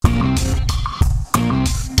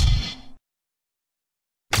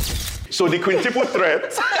So the quintuple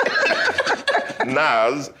threat,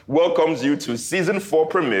 Nas, welcomes you to season 4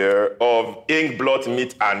 premiere of Ink Blot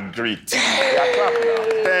Meet and Greet. Yeah, clap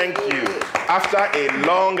now. Thank you. After a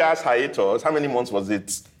long-ass hiatus, how many months was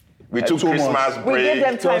it? We took Christmas break. We gave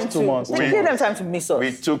them time Just 2 months. We gave them time to miss us.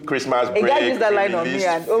 We took Christmas break. A guy used that line on me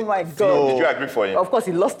and oh my God. Did you agree for him? Of course,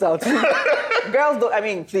 he lost out. Girls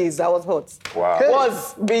don't, please, I was hot. Wow.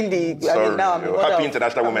 Was being the, Sorry. now I'm Happy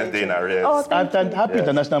International Women's Day in arrears. Oh, thank you. Happy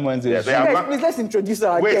International Women's Day. Yeah, so yeah, Please, let's introduce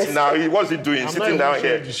our guest. wait now, what's he doing? Sitting down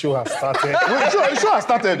here. The show has started. The show has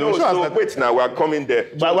started, though. No, so wait now, we're coming there.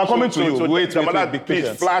 But we're coming to you. Wait, Jamala, be please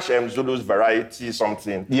patient. flash Zulu's variety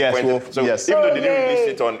something. Yes, yes. Even though they didn't release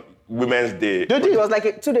it on Women's Day. It was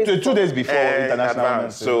like 2 days before. 2 days before International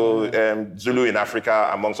Women's Day. So Zulu in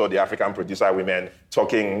Africa, amongst all the African producer women,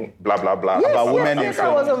 talking blah, blah, blah. Yes, about women in yes, I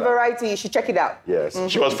was on Variety. You should check it out. Yes.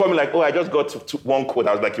 She was forming like, I just got to 1 quote.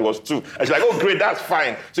 I was like, it was 2. And she's like, great, that's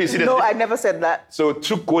fine. So you see No, I never said that. So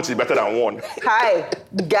 2 quotes is better than 1. Hi,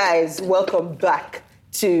 guys. Welcome back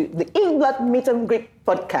to the Ink Blot Meet and Greet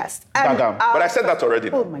podcast. But I said that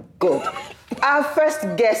already. Oh, my God. Our first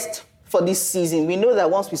guest for this season, we know that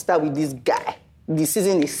once we start with this guy, the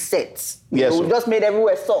season is set. Yes, We just made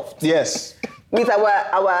everywhere soft. Yes. With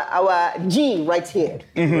our G right here,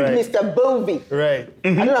 Mr. Bovi. Right. I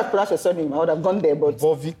don't know how to pronounce your surname. I would have gone there, but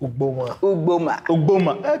Bovi Ugboma.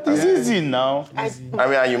 Ugboma. It is easy now.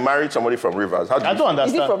 And you married somebody from Rivers. How do I you don't Is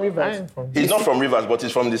understand. it from Rivers? He's not from Rivers, but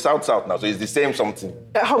he's from the South now, so it's the same something.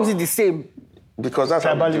 How is it the same? Because that's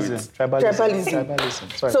how we do Tribalism. it.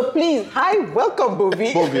 Tribalism. Sorry. So please, hi, welcome,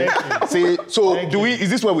 Bovi. See, so is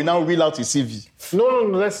this where we now reel out his CV? No,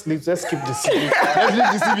 let's keep the series. Let's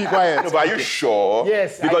leave the CV quiet. No, but are you sure?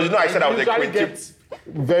 Yes. Because I said I was a usually quintuple. get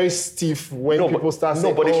very stiff when people start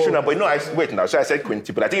saying, but it's true now. But wait now. So I said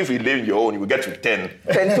quintuple. I think if you lay your own, you will get to 10.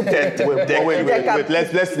 10 to 10. Wait.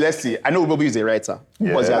 Let's see. I know Bobby is a writer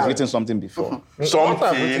because he has written something before. Something.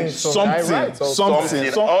 I write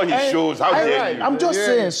Something. All he shows. How dare write. you? I'm just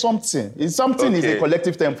saying something. Something is a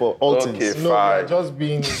collective term for all things. No, Fine. you're just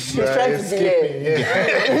being trying to escaping. Yeah.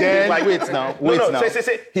 Then Like, wait now.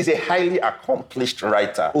 Say, he's a highly accomplished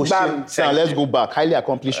writer. Oh, Bam. shit. Now let's go back. Highly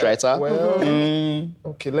accomplished writer. Well,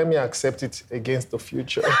 okay, let me accept it against the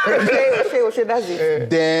future. Oshe, that's it.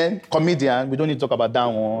 Then comedian. We don't need to talk about that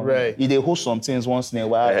one. Right. He dey host some things once in a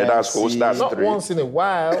while. That's host. That's Not 3. once in a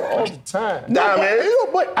while, all the time. Damn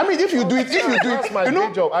it. But I mean, if you do it, That's my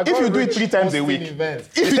day job. I if you got do it rich 3 times a hosting week,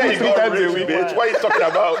 events. if you do He it 3 got times a rich, week, bitch. What are you talking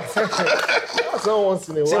about? That's not once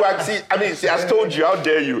in a while. I've told you. How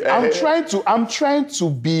dare you? I'm trying to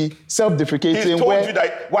be self-deprecating. He's told you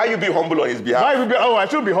that. Why you be humble on his behalf? I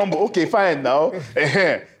should be humble. Okay, fine now.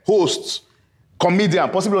 Host, comedian,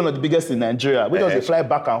 possibly one of the biggest in Nigeria. We just fly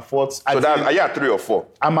back and forth. So are you at 3 or 4?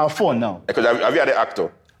 I'm at 4 now. Because have you had an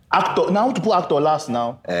actor? Actor. Now I want to put actor last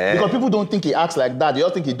now. Because people don't think he acts like that. They all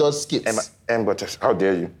think he does skits. But how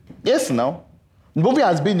dare you? Yes, now. Bobby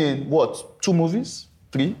has been in, 2 movies?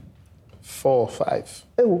 3? 4 or 5.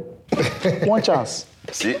 One chance.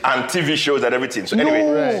 See? And TV shows and everything. So anyway.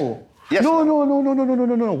 No. Yes.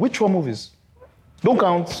 No. Which 4 movies? Don't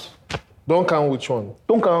count. Don't count which one.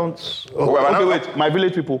 Don't count. Okay, wait. My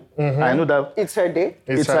Village People. I know that. It's her day.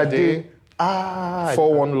 It's her day.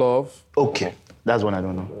 4-1 Love. Okay. That's one I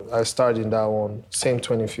don't know. I starred in that one. Same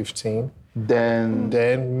 2015.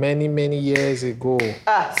 Then many, many years ago.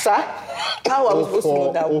 Sir? How are we supposed to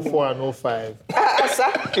know that? 04 and 05.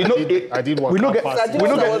 Sir? I did one. we don't get. Why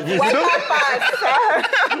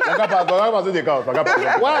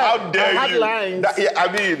How dare I had you? lines. He had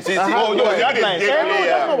a lines. day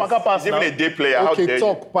That's not Waka player. Pass He's even now. a day player. How dare Okay, you?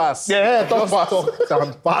 talk pass. Yeah, talk Just pass. talk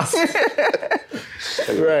and pass.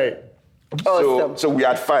 Right. Awesome. So we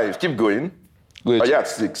had 5. Keep going. Wait. Oh, you had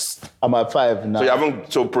 6. I'm at 5 now. So you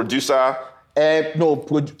haven't. So producer. No,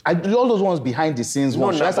 I do all those ones behind the scenes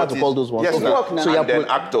ones. Should I start to call those ones? Yes, Okay. now. now. So And then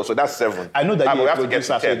actor. So that's 7. I know that we you're have a to get to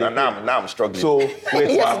producer, 10. so And now I'm struggling. So wait,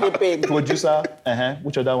 Yes, they paid. producer.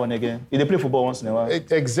 Which other one again? They play football once in a while.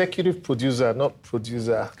 Executive producer, not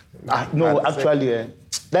producer. No, actually,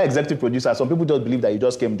 that executive producer. Some people just believe that you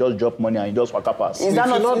just came, just drop money, and you just Waka Pass. Is that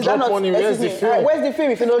If you not don't drop money, where's the film? Where's the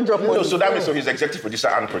film if you don't drop money? No, so that means he's executive producer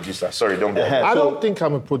and producer. Sorry, don't go. I don't think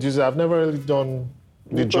I'm a producer. I've never really done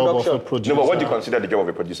the job of a production. producer. No, but what do you consider the job of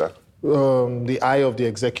a producer? The eye of the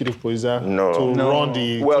executive producer to run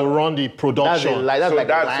the production.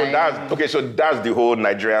 So that's the whole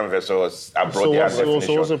Nigerian versus abroad. So what's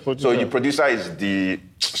definition. a producer? So the producer is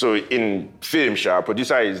in film,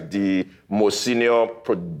 producer is the most senior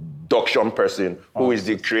production person who is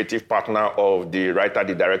the creative partner of the writer,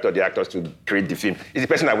 the director, the actors to create the film. It's the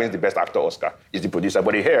person that wins the Best Actor Oscar. Is the producer.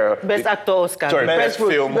 But here... Best Actor Oscar. Sorry, Best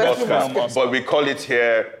Film Oscar. But we call it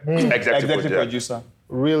here executive producer.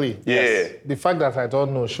 Really? Yeah. Yes. The fact that I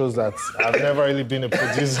don't know shows that I've never really been a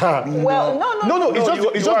producer. Well, no. It's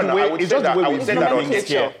just the way we think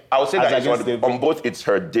here. I would say that on both It's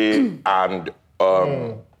Her Day and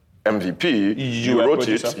MVP, you wrote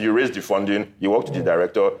it, you raised the funding, you worked with the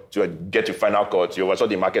director to get to final cut, you oversaw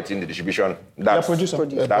the marketing, the distribution. That's producer.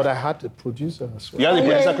 But I had a producer as well. You had a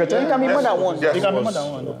producer secretary? You can be more than one. Yes. You can be more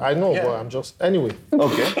than one. I know, but I'm just... Anyway.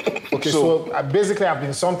 Okay. So basically I've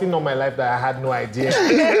been something on my life that I had no idea.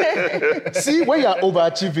 See, when you're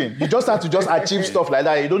overachieving, you just have to just achieve stuff like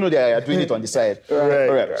that. You don't know that you're doing it on the side.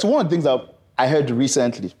 Right. So one of the things that I heard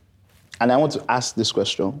recently, and I want to ask this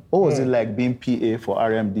question, what was it like being PA for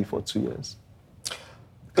RMD for 2 years?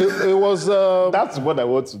 It was... That's what I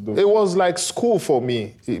want to do. It was like school for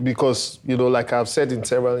me because, like I've said in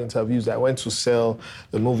several interviews, I went to sell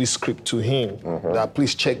the movie script to him. That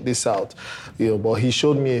please check this out. But he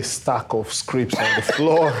showed me a stack of scripts on the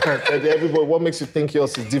floor and said, everybody, what makes you think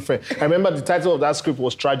yours is different? I remember the title of that script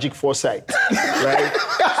was Tragic Foresight, right?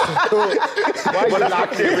 But that's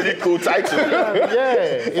actually a really cool title.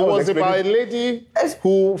 It was about a lady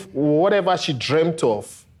who, whatever she dreamt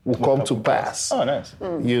of, will come to pass. Oh, nice.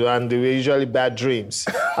 And they were usually bad dreams.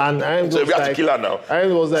 And I was So we have to kill her now. I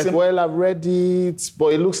was like, well, I've read it,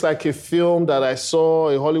 but it looks like a film that I saw,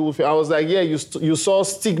 a Hollywood film. I was like, yeah, you saw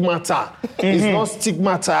Stigmata. It's not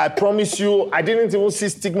Stigmata. I promise you, I didn't even see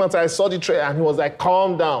Stigmata. I saw the trailer, and he was like,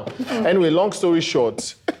 calm down. Anyway, long story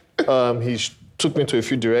short, he took me to a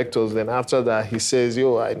few directors. Then after that, he says,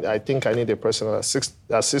 I think I need a personal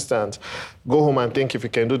assistant. Go home and think if you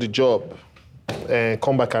can do the job. And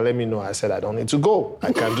come back and let me know. I said, I don't need to go.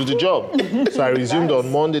 I can do the job. So I resumed on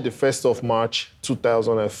Monday, the 1st of March,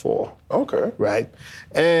 2004. Okay. Right?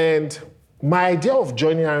 And my idea of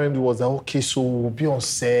joining RMD was that, okay, so we'll be on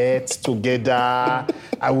set together.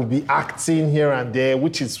 I will be acting here and there,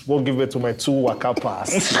 which is what gave birth to my 2 Waka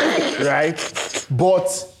Pass. Right?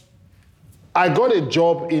 But I got a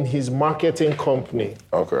job in his marketing company.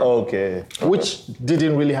 Okay. Which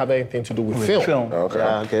didn't really have anything to do with film.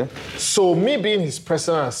 Okay. So me being his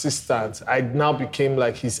personal assistant, I now became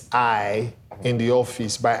like his eye in the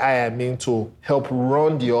office. By eye, I mean to help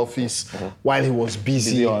run the office while he was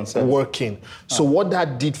busy working. So what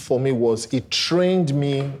that did for me was it trained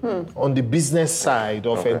me on the business side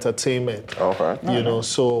of entertainment. Okay.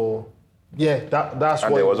 So... Yeah, that's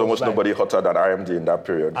and what there was almost like. Nobody hotter than RMD in that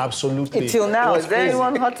period. Absolutely. Until now, is there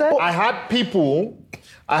anyone hotter? I had people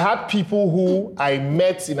who I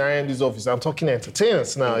met in RMD's office. I'm talking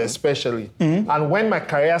entertainers now, especially. And when my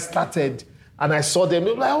career started, and I saw them,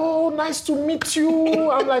 they were like, oh, nice to meet you.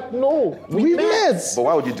 I'm like, no, we met. But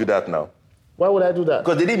why would you do that now? Why would I do that?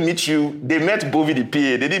 Because they didn't meet you. They met Bovi the PA.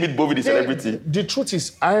 They didn't meet Bovi the celebrity. The truth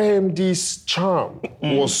is, RMD's charm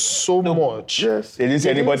was so much. Yes. They didn't see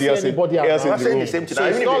anybody else in the I'm saying room. the same thing. So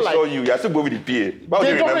Even it's if not they saw you, you're still Bovi the PA. Why would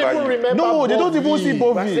They they don't remember even you? remember No, they don't even see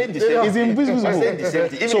I'm saying the Bovi. same It's thing. invisible. I'm saying the same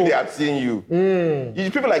thing. Even if they had seen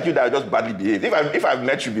you, people like you that are just badly behaved. If I've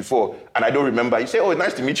met you before and I don't remember, you say, oh,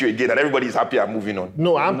 nice to meet you again, and everybody is happy and moving on.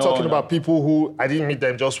 No, I'm talking about people who, I didn't meet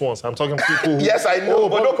them just once. I'm talking people who... Yes, I know,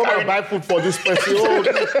 but don't come carry... and buy food for this person.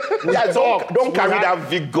 Don't carry that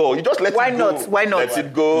vigor. You just let it go. Why not? Let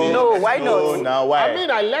it go. No, why not? No, now why? I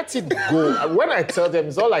mean, I let it go. When I tell them,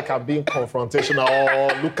 it's not like I'm being confrontational.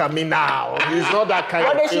 Oh, look at me now. It's not that kind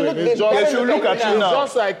But of they should feeling. look, They should look at you now.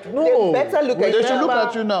 It's just like, no. They better look at you. They should look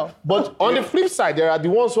at you now. But on the flip side, there are the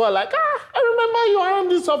ones who are like, I remember you are in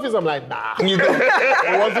this office. I'm like, nah. You don't.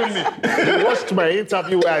 It wasn't me. You watched my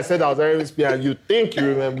interview where I said I was RMSP and you think you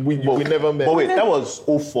remember. We never met. But wait, that was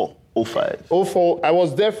 04, 05. 04, I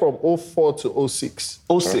was there from 04 to 06.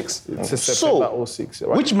 06. It's September 06.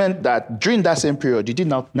 Right? Which meant that during that same period, you did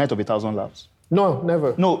Night of 1,000 Laughs. No,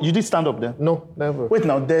 never. No, you did stand up then? No, never. Wait,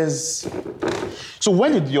 now there's... So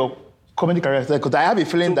when did your comedy career start? Because I have a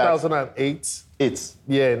feeling 2008.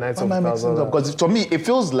 Yeah, Night of 1,000 Laughs. Because to me, it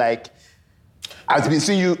feels like I've been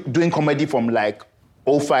seeing you doing comedy from like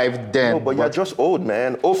 05 then. No, but you're just old,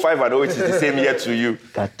 man. 05 and 08 is the same year to you.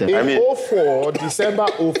 In 04, December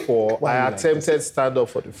 04, I attempted stand-up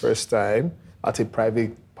for the first time at a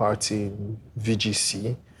private party in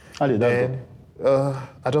VGC. How did that go?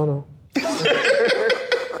 I don't know.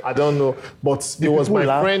 I don't know. But it was my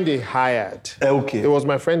friend they hired. Okay. It was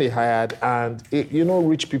my friend they hired, and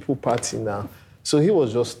rich people party now. So he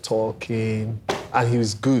was just talking, and he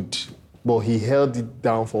was good. But he held it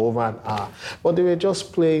down for over an hour. But they were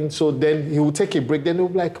just playing. So then he would take a break. Then they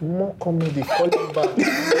would be like, more comedy, call him back.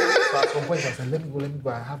 at some point, I said, let me go,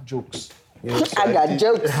 I have jokes. You know, so I got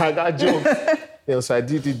jokes. I got jokes. You know, so I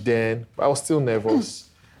did it then. I was still nervous.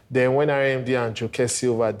 Then when RMD and Joke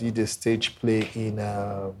Silva did a stage play in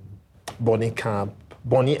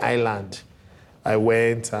Bonny Island, I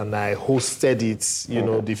went and I hosted it, you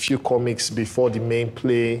know, the few comics before the main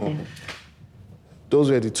play. Those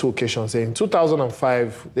were the two occasions. In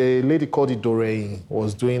 2005, a lady called Doreen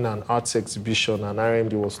was doing an arts exhibition and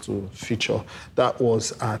RMD was to feature. That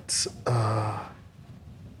was at, I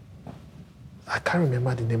can't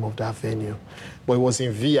remember the name of that venue, but it was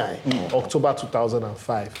in VI, October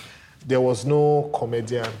 2005. There was no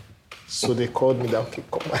comedian, so they called me that, okay,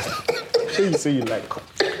 come on. Sure you say you like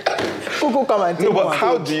Cuckoo, come and take No, but one.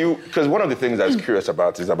 how do you, because one of the things I was curious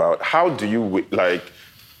about is about how do you, like,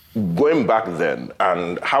 going back then,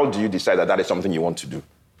 and how do you decide that that is something you want to do?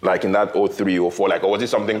 Like in that 03, 04, like, or was it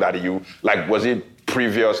something that you, like, was it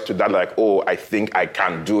previous to that, like, oh, I think I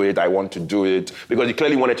can do it, I want to do it? Because you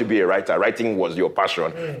clearly wanted to be a writer. Writing was your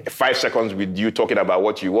passion. 5 seconds with you talking about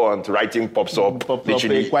what you want, writing pops up.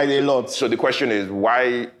 Literally. quite a lot. So the question is,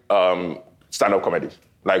 why stand-up comedy?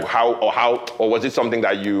 Like how, or was it something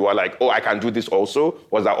that you were like, oh, I can do this also?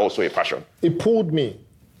 Was that also a passion? It pulled me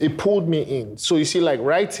in. So you see, like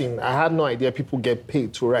writing, I had no idea people get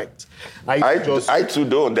paid to write. I too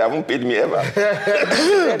don't. They haven't paid me ever.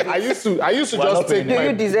 I used to just take my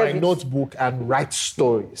it? notebook and write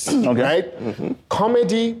stories, Okay. right?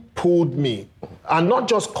 Comedy pulled me. And not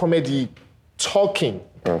just comedy, talking,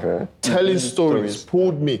 telling stories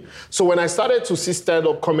pulled me. So when I started to see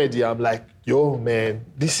stand-up comedy, I'm like, yo, man,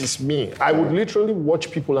 this is me. I would literally watch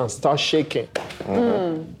people and start shaking.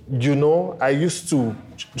 You know, I used to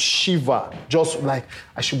shiver, just like,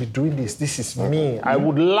 I should be doing this. This is me. I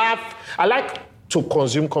would laugh. I like to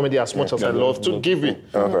consume comedy as much as I love to give it.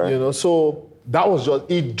 You know, so that was just,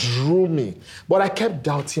 it drew me. But I kept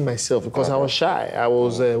doubting myself because I was shy. I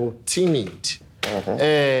was timid.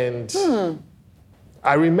 And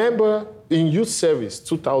I remember in youth service,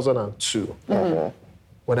 2002,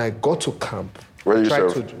 when I got to camp, Where did you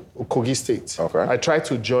tried serve? to Kogi State. Okay. I tried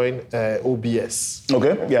to join OBS.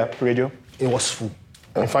 Okay, yeah, radio. It was full.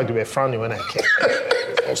 In fact, they were frowning when I came.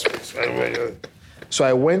 So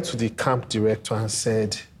I went to the camp director and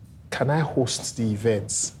said, can I host the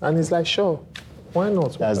events? And he's like, sure, why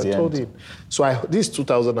not? That's I the told end. him. So this is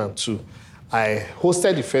 2002. I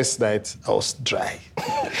hosted the first night, I was dry.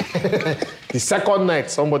 The second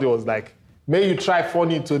night, somebody was like, may you try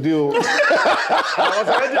funny to do. I was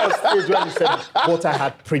already on stage when he said, but I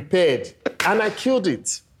had prepared. And I killed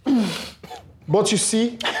it. But you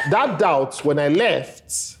see, that doubt, when I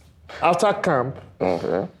left, after camp,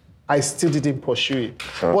 I still didn't pursue it.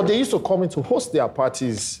 But they used to come in to host their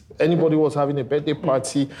parties. Anybody was having a birthday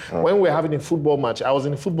party. When we were having a football match, I was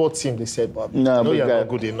in the football team. They said, Bob, no, you're not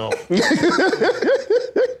good enough.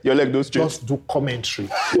 Your leg goes straight. Just do commentary.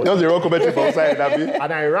 That was the wrong commentary from outside, Abby.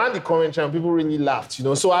 And I ran the commentary and people really laughed, you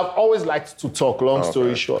know. So I've always liked to talk, long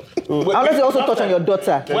story short. I wanted to also touch on your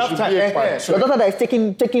daughter. There should be a part two. Your daughter that is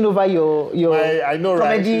taking over your I know,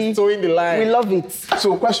 right? comedy. She's towing the line. We love it.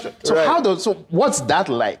 So question. So Right. what's that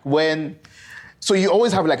like when, so you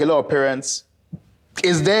always have like a lot of parents.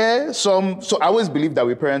 Is there so I always believe that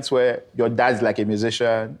with parents where your dad's like a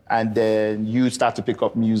musician and then you start to pick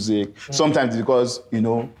up music, sometimes because, you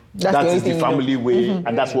know, That's that the is only the thing you know. family way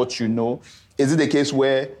and that's what you know. Is it the case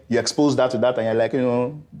where you expose that to that and you're like, you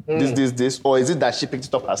know, this, or is it that she picked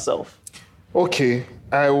it up herself? Okay,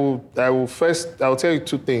 I'll tell you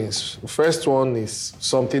two things. The first one is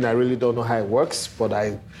something I really don't know how it works, but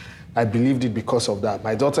I believed it because of that.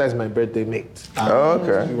 My daughter is my birthday mate.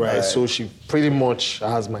 Okay. Right, so she pretty much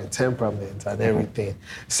has my temperament and everything.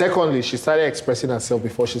 Secondly, she started expressing herself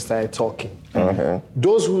before she started talking.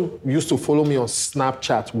 Those who used to follow me on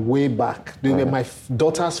Snapchat way back, they were my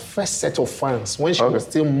daughter's first set of fans when she was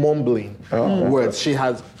still mumbling words. She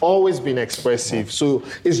has always been expressive. So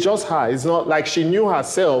it's just her. It's not like she knew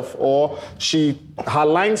herself or her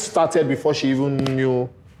line started before she even knew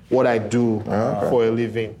what I do for a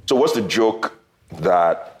living. So what's the joke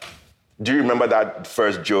do you remember that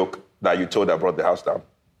first joke that you told that brought the house down?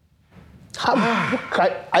 I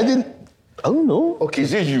don't know. Okay.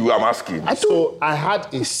 Is it you I'm asking? So I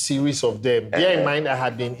had a series of them. Bear in mind, I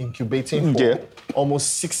had been incubating for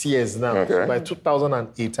almost 6 years now. Okay. By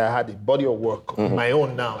 2008, I had a body of work of my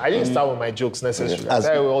own now. I didn't start with my jokes necessarily. I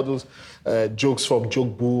started with all those jokes from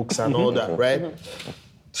joke books and all that, right?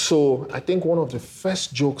 So I think one of the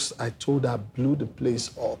first jokes I told that blew the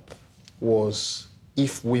place up was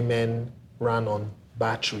if women ran on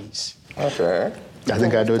batteries. Okay. I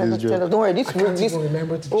think I know this joke. Don't worry, this I can't even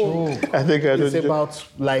remember the joke. I think I know It's this joke. about,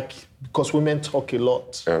 like, because women talk a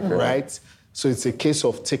lot, right? So it's a case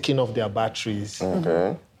of taking off their batteries.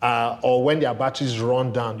 Okay. Or when their batteries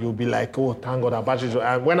run down, you'll be like, oh, thank God, our batteries run.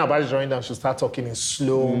 And when our batteries run down, she'll start talking in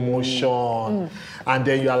slow motion. And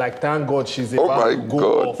then you are like, thank God she's about to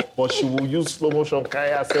go off. But she will use slow motion,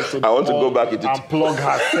 carry herself to the I want to go wall back into- and plug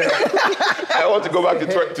herself. I want to go back to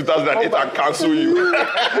 2008 and cancel you.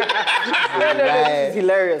 This is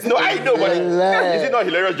hilarious. No, I know, but is it not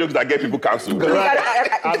hilarious jokes that get people cancelled? Look,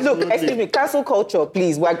 Absolutely. excuse me, cancel culture,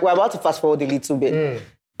 please. We're about to fast forward a little bit.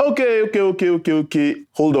 Okay.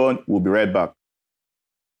 Hold on. We'll be right back.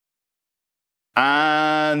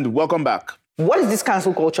 And welcome back. What is this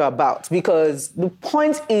cancel culture about? Because the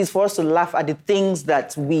point is for us to laugh at the things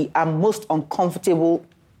that we are most uncomfortable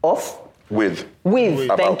of. With. Thank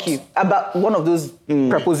About. you. About one of those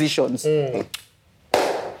prepositions.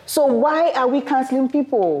 So why are we canceling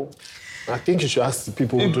people? I think you should ask the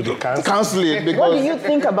people who do the canceling. Canceling What because do you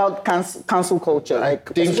think about cancel culture? I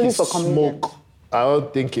think especially it's for comedians? smoke. I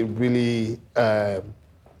don't think it really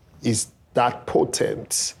is that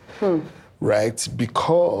potent, right?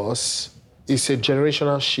 Because it's a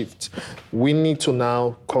generational shift. We need to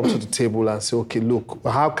now come to the table and say, okay, look,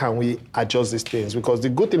 how can we adjust these things? Because the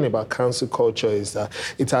good thing about cancel culture is that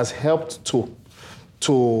it has helped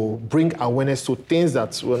to bring awareness to things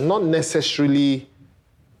that were not necessarily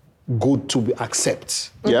good to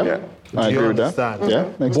accept. yeah, I Do you agree with that. understand?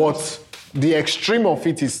 Yeah, makes But the extreme of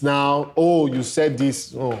it is now, oh, you said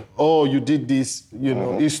this, oh, you did this, you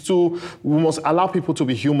know. It's we must allow people to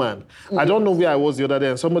be human. I don't know where I was the other day,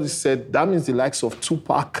 and somebody said, that means the likes of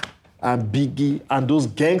Tupac and Biggie and those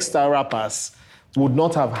gangster rappers would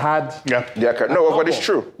not have had... No, but it's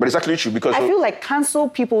true. But it's actually true because... I feel like cancel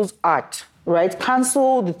people's art, right?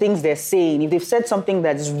 Cancel the things they're saying. If they've said something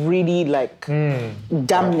that is really like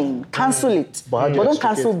damning, cancel it. But don't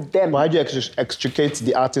cancel them. But how do you extricate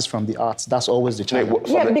the artist from the art? That's always the challenge.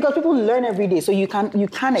 Yeah, because people learn every day, so you can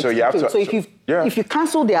So you have extricate. to- So yeah. if you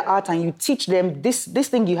cancel their art and you teach them this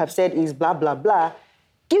thing you have said is blah blah blah,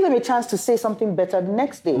 give them a chance to say something better the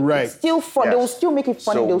next day. Right. It's still fun. Yes. They will still make it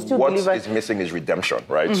funny. So They will still what deliver. is missing is redemption,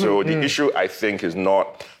 right? So the issue, I think, is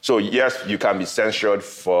not... So yes, you can be censured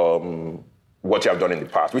from what you have done in the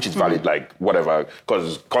past, which is valid, like whatever,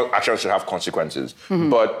 because actions should have consequences.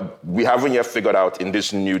 But we haven't yet figured out in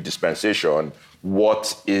this new dispensation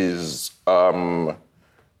what is...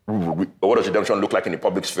 what does redemption look like in the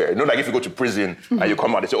public sphere? You know, like if you go to prison and you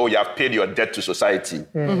come out, they say, oh, you have paid your debt to society.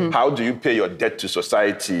 How do you pay your debt to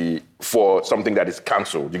society for something that is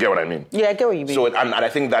cancelled? You get what I mean? Yeah, I get what you mean. So, and I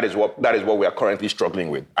think that is what we are currently struggling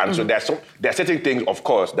with. And so there are certain things, of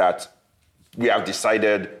course, that we have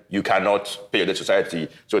decided you cannot pay your debt to society.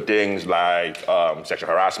 So things like sexual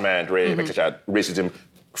harassment, rape, etc., racism,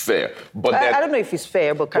 fair. But I don't know if it's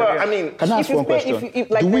fair, but carry well, on. I mean, Can I ask If you one pay- question? if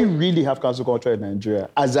like Do we the- really have cancel culture in Nigeria?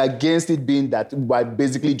 As against it being that by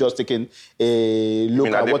basically just taking a look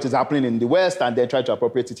mean, at are they- what is happening in the West and then try to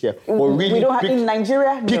appropriate it here. Or really we don't have in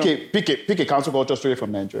Nigeria. pick No. pick a cancel culture story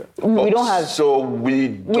from Nigeria. We don't have. So we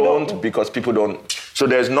don't because people don't. So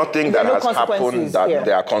there's nothing that no has happened consequences that here.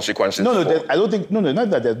 there are consequences. No, for. I don't think. No, not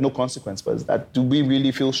that there's no consequence, but it's that do we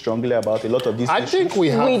really feel strongly about a lot of these I issues? think we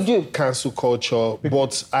have We do. cancel culture,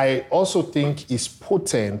 but I also think it's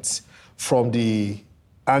potent from the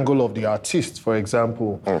angle of the artist. For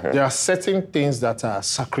example, there are certain things that are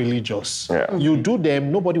sacrilegious. Yeah. You do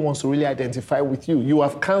them, nobody wants to really identify with you. You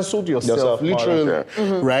have cancelled yourself, Yourself, more literally,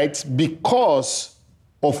 like right? Because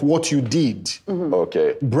of what you did.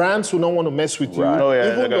 Okay. Brands will not want to mess with you. Right. Oh,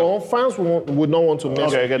 yeah, Even okay. your own fans would not want to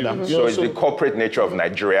mess Okay, I with get you. that. You So know, it's the corporate nature of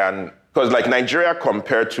Nigerian, because like Nigeria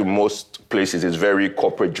compared to most places is very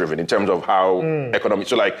corporate driven in terms of how economic.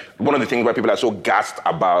 So like one of the things why people are so gassed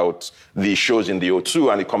about the shows in the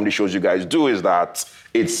O2 and the comedy shows you guys do is that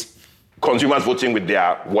it's consumers voting with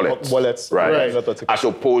their wallets. Wallets, right? right. As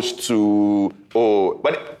opposed to,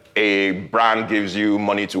 but a brand gives you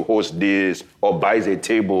money to host this or buys a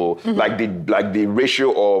table, like the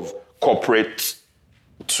ratio of corporate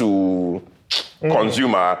to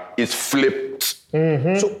consumer is flipped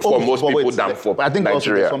for most people than for I think also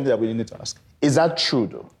Nigeria. there's something that we need to ask. Is that true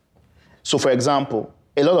though? So for example,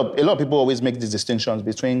 a lot of people always make these distinctions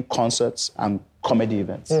between concerts and comedy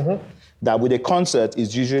events. That with a concert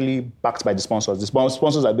is usually backed by the sponsors. The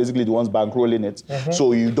sponsors are basically the ones bankrolling it.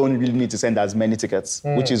 So you don't really need to send as many tickets,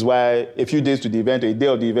 which is why a few days to the event, or a day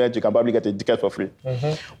of the event, you can probably get a ticket for free.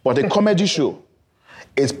 But a comedy show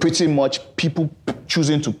is pretty much people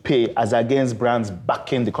choosing to pay as against brands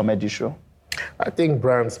backing the comedy show. I think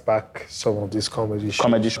brands back some of these comedy shows.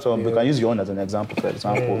 Comedy shows. So we can use your own as an example, for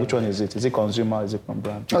example. Which one is it? Is it consumer? Is it from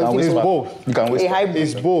brand? You can It's whisper. both. You can whisper. A hybrid.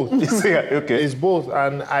 It's both. Okay. It's both,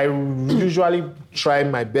 and I usually try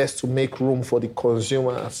my best to make room for the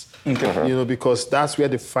consumers. You know, because that's where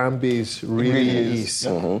the fan base really is.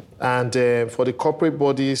 And for the corporate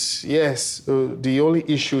bodies, yes, the only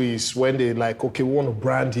issue is when they like, okay, we want to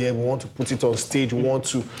brand here, we want to put it on stage, we want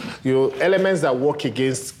to, you know, elements that work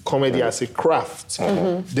against comedy as a craft.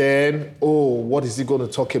 Then, what is he going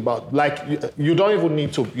to talk about? Like, you don't even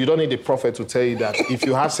need to, you don't need a prophet to tell you that if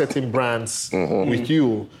you have certain brands with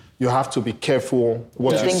you, you have to be careful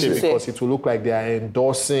what you say because it will look like they are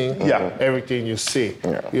endorsing everything you say.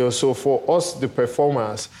 You know, so for us, the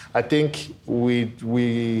performers, I think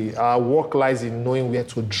our work lies in knowing where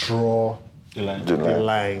to draw the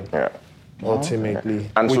line. Ultimately,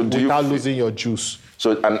 And so without losing your juice.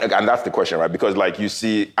 So, and that's the question, right? Because like you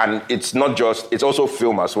see, and it's not just, it's also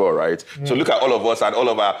film as well, right? So look at all of us and all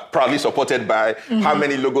of our proudly supported by how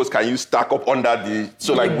many logos can you stack up under the,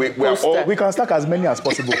 so like we are all. We can stack as many as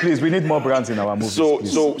possible, please. We need more brands in our movies.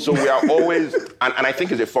 So we are always, and I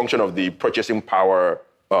think it's a function of the purchasing power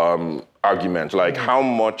argument. Like how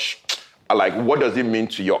much, like what does it mean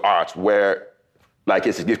to your art where like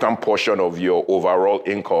a significant portion of your overall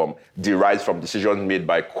income derives from decisions made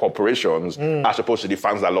by corporations as opposed to the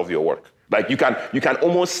fans that love your work. Like you can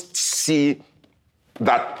almost see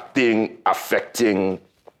that thing affecting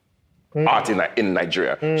art in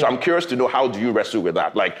Nigeria. So I'm curious to know, how do you wrestle with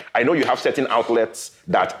that? Like, I know you have certain outlets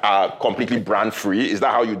that are completely brand free. Is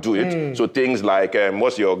that how you do it? So things like,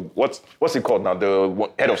 what's it called now?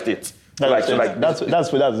 The head of state.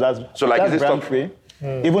 That's brand free.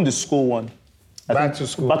 Even the school one. Back to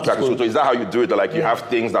school. So is that how you do it? Like you have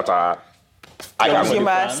things that are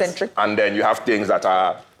consumer-centric. and then you have things that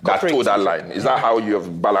are that toe that line. Is that how you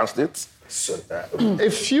have balanced it? A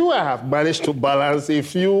few I have managed to balance. A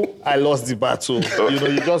few I lost the battle. You know,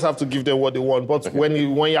 you just have to give them what they want. But when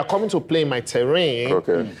you're coming to play in my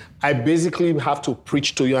terrain, I basically have to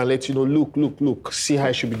preach to you and let you know, look, see how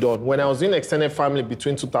it should be done. When I was in Extended Family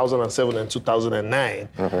between 2007 and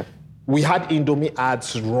 2009, we had Indomie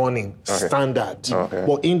ads running, standard.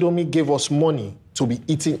 But Indomie gave us money to be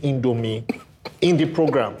eating Indomie in the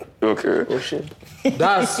program.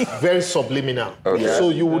 That's very subliminal. So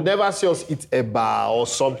you would never see us eat eba or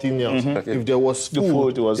something else. If there was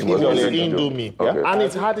food, it was Indomie. And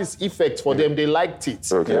it had its effect for them. They liked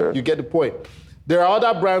it. You get the point. There are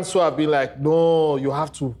other brands who have been like, no, you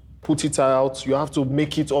have to put it out, you have to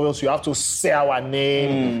make it obvious, you have to say our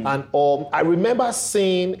name. And I remember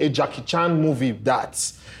seeing a Jackie Chan movie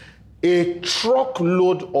that a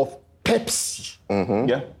truckload of Pepsi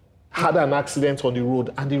had an accident on the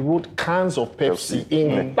road, and the road cans of Pepsi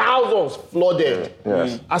in thousands flooded.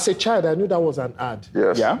 As a child, I knew that was an ad.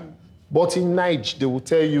 But in Niger, they will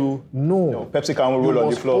tell you, no, Pepsi can't roll on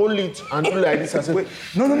the floor. Hold it and do like this. I said,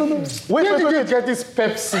 No. Where did you get this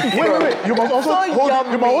Pepsi? Wait. You must also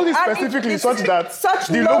hold it specifically such that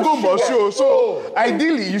the logo must show. So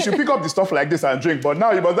ideally, you should pick up the stuff like this and drink. But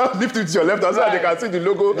now you must not lift it to your left hand so that they can see the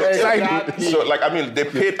logo. So like, they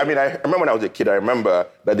paid, I remember when I was a kid, I remember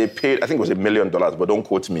that they paid, I think it was $1 million, but don't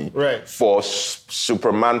quote me, for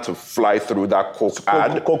Superman to fly through that Coke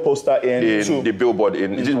ad. Coke poster in the billboard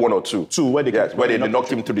in, is it 1 or 2? 2, where they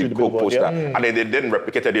knocked him to the Coke poster. And then they then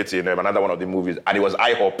replicated it in another one of the movies, and it was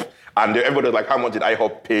IHOP. And everybody was like, how much did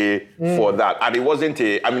IHOP pay for that? And it wasn't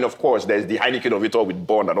of course, there's the Heineken of it all with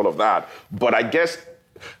Bond and all of that. But I guess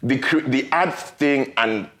the ad thing,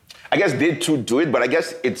 and I guess they too do it, but I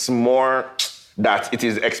guess it's more that it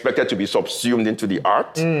is expected to be subsumed into the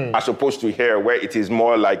art, as opposed to here, where it is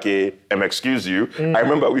more like excuse you. I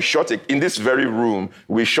remember we shot in this very room,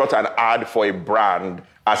 we shot an ad for a brand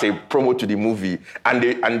as a promo to the movie, and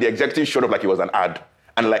the executive showed up like it was an ad.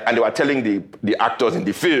 And they were telling the actors in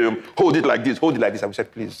the film, hold it like this. And we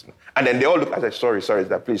said, please. And then they all looked. I said, sorry,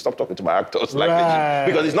 that please stop talking to my actors like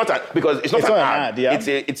this, because it's not an ad.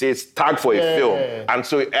 It's a tag for a film. And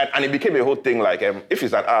so and it became a whole thing like, if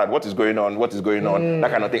it's an ad, what is going on,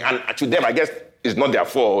 that kind of thing. And to them, I guess it's not their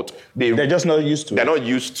fault. They're just not used to it. They're not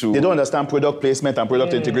used to. They don't understand product placement and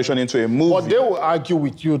product integration into a movie. But they will argue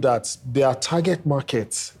with you that their target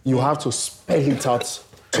market, you have to spell it out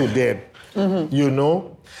to them. You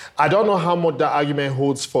know? I don't know how much that argument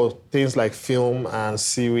holds for things like film and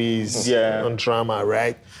series and drama,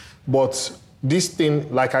 right? But this thing,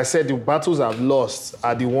 like I said, the battles I've lost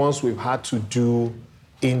are the ones we've had to do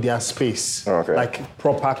in their space. Like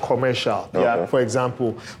proper commercial. For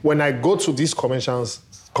example, when I go to these commercials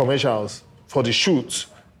for the shoot,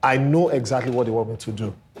 I know exactly what they want me to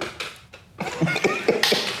do.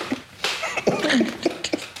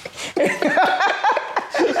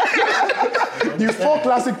 His 4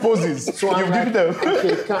 classic poses. So You've I'm given like,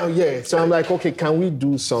 them. okay, So I'm like, okay, can we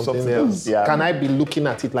do something else? Yeah. Can I be looking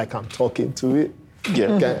at it like I'm talking to it?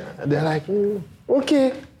 Yeah. They're like,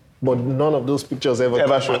 okay. But none of those pictures ever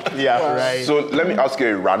showed. Yeah. Right. So let me ask you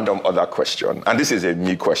a random other question, and this is a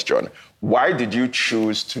me question. Why did you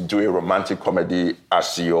choose to do a romantic comedy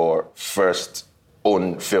as your first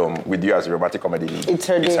own film with you as a romantic comedy lead? It's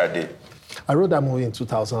Her Day. I wrote that movie in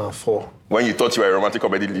 2004. When you thought you were a romantic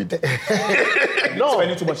comedy lead? No,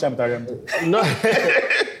 Spending too much time with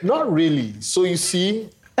Ariam. not really. So you see,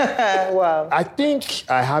 Wow. I think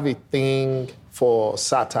I have a thing for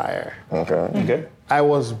satire. Okay. I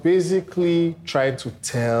was basically trying to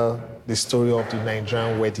tell the story of the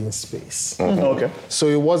Nigerian wedding space. Okay. So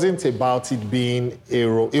it wasn't about it being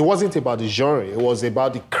it wasn't about the genre. It was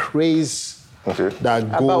about the craze that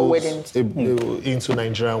About goes weddings. into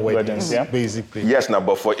Nigerian weddings, yeah. basically. Yes, now,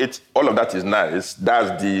 but for it, all of that is nice.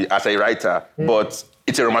 That's the, as a writer, but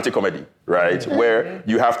it's a romantic comedy, right? Where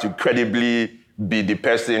you have to credibly be the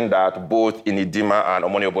person that both Inidima and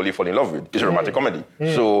Omoni Oboli fall in love with. It's a romantic comedy.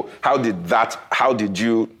 So how did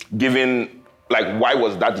you, why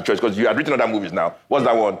was that the choice? Because you had written other movies now. What's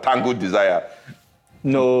that one? Tangled Desire.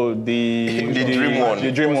 No, the Dream one.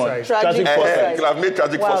 The Dream one. Foresight. Tragic You Foresight. could have made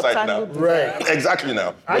Tragic Wow, Foresight now. Tangled Right. Exactly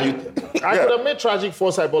now. I could have made Tragic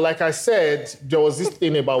Foresight, but like I said, there was this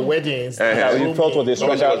thing about weddings. Yeah, you felt was a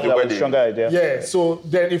wedding. stronger idea. Yeah, so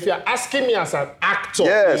then if you're asking me as an actor,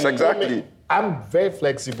 Yes, exactly. I'm very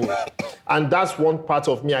flexible. And that's one part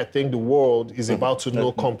of me I think the world is about to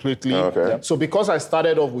know completely. Okay. So because I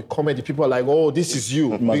started off with comedy, people are like, oh, this is you.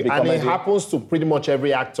 must be And it comedy. happens to pretty much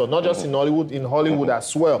every actor, not just in Hollywood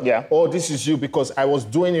as well. Yeah. Oh, this is you, because I was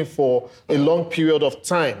doing it for a long period of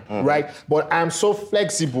time, right? But I'm so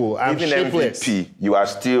flexible. I'm Even shapeless. MVP, you are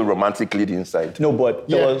still romantic lead inside. No, but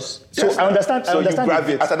there Yeah. was. So I understand. So I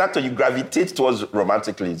understand. as an actor, you gravitate towards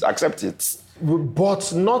romantic leads. Accept it.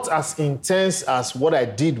 But not as intense as what I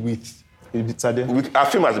did with With our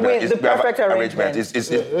film has been With the we have perfect arrangement.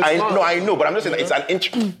 I know, but I'm just saying it's an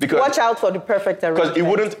inch because Watch out for the perfect arrangement.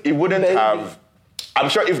 because it wouldn't Baby. have. I'm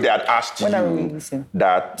sure if they had asked When are we you releasing?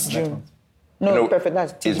 that June. No, perfect.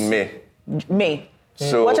 That's is May. May.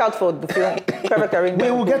 So Watch out for the film Perfect Arrangement.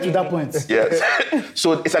 We will get to that point. Yes.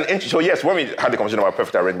 So it's an inch. So yes, when we had the conversation about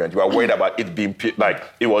perfect arrangement, you were worried about it being like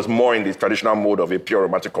it was more in the traditional mode of a pure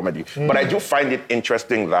romantic comedy. But I do find it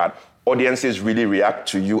interesting that audiences really react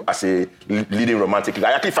to you as a leading romantic lead.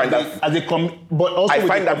 I actually find that. But also I with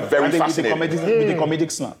find the that very with the fascinating. With the comedic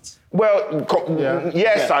slant. Well,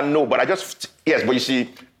 yes and no, but but you see,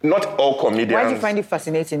 not all comedians. Why do you find it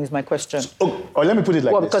fascinating is my question. Or let me put it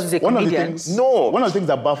like Well, this. because he's a one of the comedian. things. No. One of the things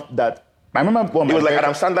that I remember. It was like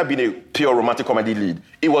Adam Sandler being a pure romantic comedy lead.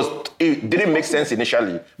 It didn't make sense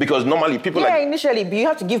initially because normally people Yeah, initially, but you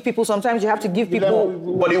have to give people. Sometimes you have to give people.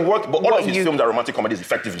 but it worked. But all what of his you- films are romantic comedies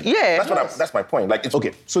effectively. Yeah, that's my point. Like it's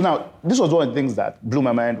Okay, so now this was one of the things that blew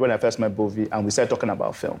my mind when I first met Bovi and we started talking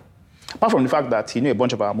about film. Apart from the fact that he knew a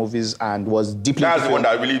bunch of our movies and was deeply. That's into the one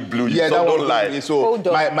film. that really blew you. Yeah, so that don't one lie. really- So Hold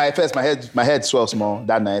on. my head swelled small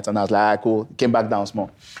that night, and I was like, cool. Came back down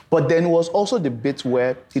small. But then was also the bit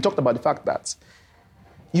where he talked about the fact that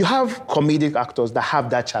you have comedic actors that have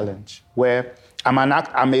that challenge where I'm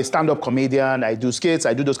a stand-up comedian, I do skits,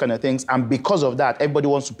 I do those kind of things, and because of that, everybody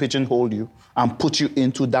wants to pigeonhole you and put you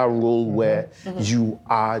into that role where you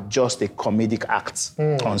are just a comedic act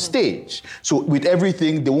on stage. So with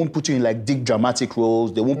everything, they won't put you in like deep dramatic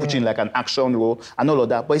roles, they won't put you in like an action role and all of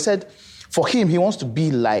that. But he said, for him, he wants to be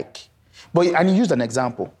like, and he used an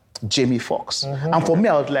example, Jamie Foxx. And for me,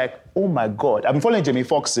 I was like, oh my God. I've been following Jamie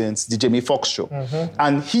Foxx since the Jamie Foxx show.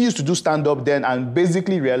 And he used to do stand-up then and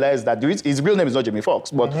basically realized that his real name is not Jamie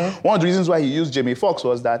Foxx. But one of the reasons why he used Jamie Foxx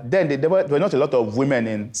was that then there were not a lot of women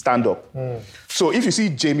in stand-up. So if you see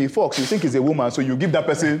Jamie Foxx, you think he's a woman, so you give that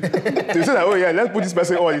person, so you say that, oh yeah, let's put this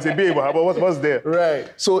person on, he's a babe, but what's there? Right.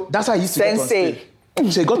 So that's how he used to get on Sensei.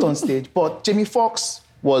 stage. So he got on stage, but Jamie Foxx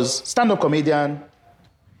was stand-up comedian.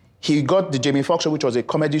 He got the Jamie Foxx show, which was a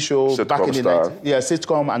comedy show Sitcom back in the star. 90s. Yeah,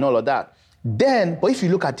 sitcom and all of that. Then, but if you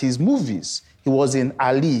look at his movies, he was in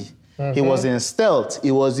Ali, he was in Stealth,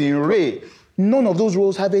 he was in Ray. None of those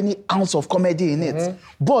roles have any ounce of comedy in it.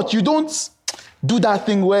 But you don't do that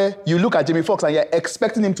thing where you look at Jamie Foxx and you're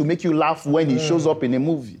expecting him to make you laugh when he shows up in a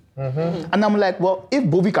movie. And I'm like, well, if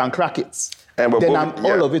Bovi can crack it, And but then Bovi- I'm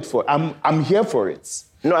yeah. all of it for. I'm here for it.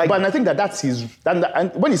 No, But I think that's his.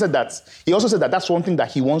 And when he said that, he also said that that's one thing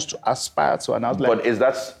that he wants to aspire to. And I was like,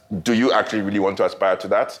 But do you actually really want to aspire to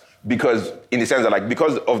that? Because in the sense that like,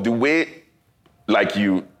 because of the way, like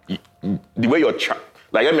the way your charm,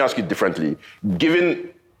 like let me ask you differently.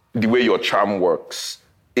 Given the way your charm works,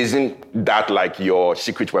 isn't that like your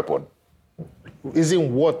secret weapon?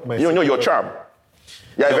 Isn't what my Your charm.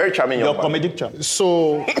 You're a very charming young Your man. comedic charm.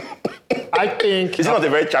 So I think Is he not a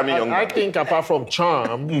very charming young I man? think apart from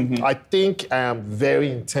charm, I think I am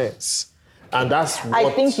very intense. And that's what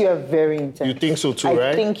I think you are very intense. you think so too, I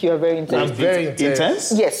right? think you are very I'm intense. very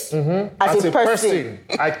intense. Yes. As a person,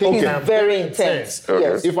 I think He's I'm very intense.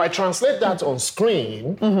 Yes. If I translate that on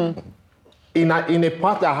screen, in a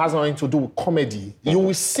part that has nothing to do with comedy, you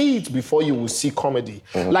will see it before you will see comedy.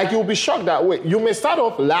 Like you'll be shocked that way. You may start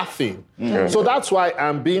off laughing. So that's why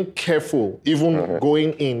I'm being careful, even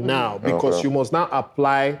going in now, because you must now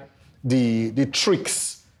apply the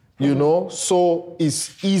tricks. You know, so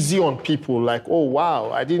it's easy on people like, oh,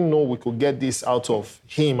 wow, I didn't know we could get this out of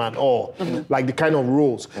him and all. Like the kind of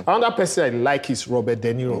roles. Another person I like is Robert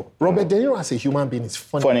De Niro. Robert De Niro as a human being is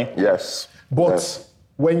funny. Yes. But Yes.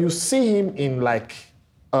 when you see him in like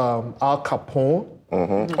Al Capone,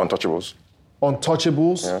 Untouchables.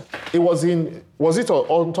 Untouchables, was it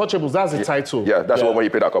Untouchables? That's the title. Yeah, that's the one where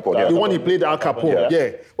you played Al Capone. Yeah. The one he played Al Capone, Yeah.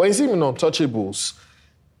 yeah. When you see him in Untouchables,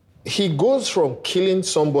 he goes from killing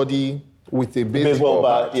somebody with a baseball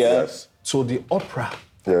bat Yes. to the opera.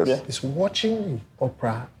 Yes. Yeah. He's watching the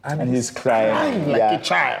opera and he's crying. like Yeah. a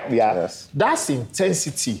child. Yeah. Yes. That's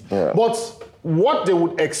intensity. Yeah. But what they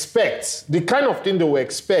would expect, the kind of thing they would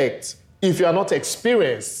expect if you are not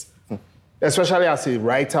experienced, especially as a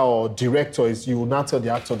writer or director, is you will not tell the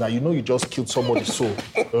actor that you know you just killed somebody, so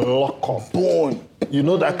lock up, boom. You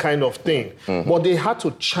know that kind of thing. But they had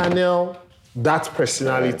to channel that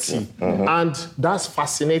personality. And that's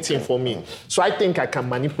fascinating for me. So I think I can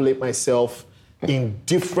manipulate myself in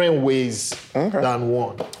different ways than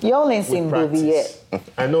one. Y'all ain't with seen Bobby yet.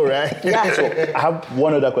 practice. I know, right? Yeah. I have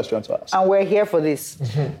one other question to ask. And we're here for this.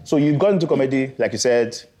 So you got into comedy, like you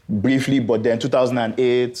said, briefly, but then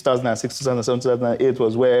 2008, 2006, 2007, 2008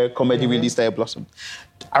 was where comedy really started blossoming.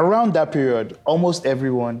 Around that period, almost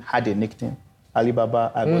everyone had a nickname.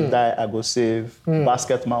 Alibaba, I Go Die, I Go Save,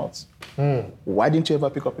 Basket Mouth. Why didn't you ever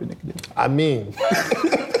pick up a nickname? I mean,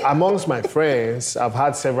 amongst my friends, I've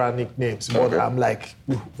had several nicknames, but I'm like,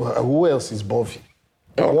 who else is Bovy?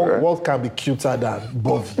 What can be cuter than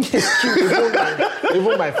Bovy?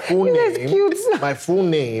 even my full name. cute. My full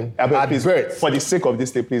name Abel, at please, birth. for the sake of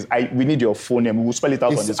this day, please, we need your phone name. We'll spell it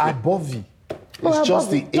out on It's the screen. Abovy. It's just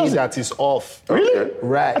the A that is off. Really?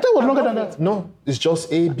 Right. I thought it was longer than that. No, it's just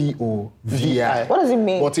ABOVI. What does it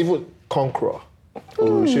mean? But even Conqueror.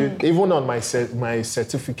 Oh, shit. Even on my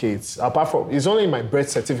certificates, apart from, it's only my birth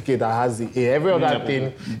certificate that has the A. Every other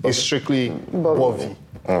thing is strictly Bovy.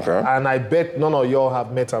 Okay. And I bet none of y'all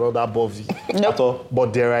have met another Bovy. At all.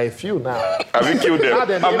 But there are a few now. Have you killed them? Now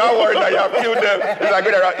they're I'm not worried that you have killed them. It's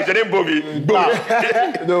like, is your name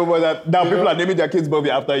Bobby? No, but now people are naming their kids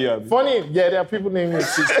Bobby after you. Abi. Funny, yeah, there are people naming me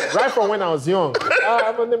sister. Right from when I was young.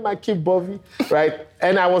 I'm gonna name my kid Bovy, right?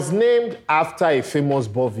 And I was named after a famous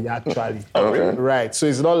Bovy, actually. Okay. Right. So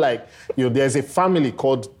it's not like, there's a family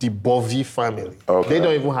called the Bovy family. Okay. They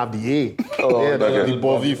don't even have the A. okay. The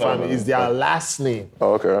Bovy family is their last name.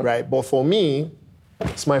 Okay. Right. But for me,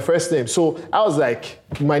 it's my first name. So I was like,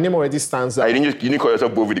 my name already stands out. You didn't call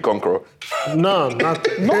yourself Bobby the Conqueror. No, not.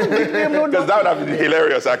 Because that would have been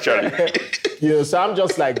hilarious, actually. So I'm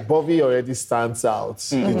just like, Bovy already stands out.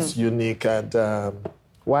 It's unique and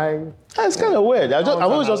why? That's kind of weird. I've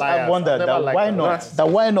always just wondered Never that liked why that. not? That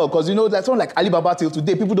why not? Because like someone like Alibaba till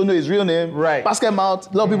today, people don't know his real name. Right. Basket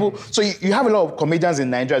Mouth, a lot of people. So you have a lot of comedians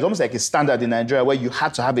in Nigeria. It's almost like a standard in Nigeria where you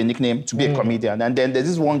had to have a nickname to be a comedian. And then there's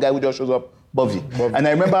this one guy who just shows up, Bovy. And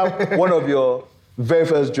I remember one of your very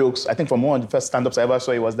first jokes, I think from one of the first stand-ups I ever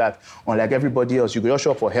saw, it was that, unlike everybody else, you go just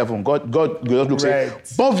show up for heaven. God just looks Right.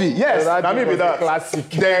 like, Bovy, yes, So that I mean was with that. a classic.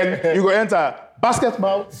 Then you go enter Basket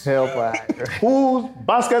Mouth. Help. Who's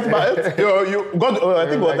Basket Mouth? God, I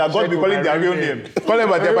think was that God be calling their real name. Call them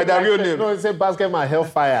by their real name. No, it said Basketman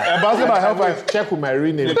Hellfire. Basketman Hellfire. Check with my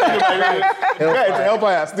real name. Yeah, it's a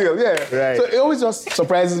Hellfire still, yeah. Right. So it always just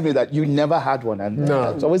surprises me that you never had one, and No.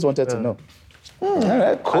 I've always wanted to know. All right,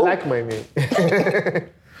 I cool. like my name.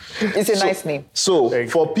 It's a nice name. So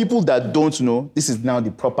for people that don't know, this is now the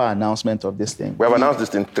proper announcement of this thing. We have announced this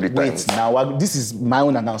thing 3 times. Wait, now this is my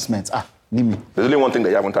own announcement. Leave me. There's only one thing that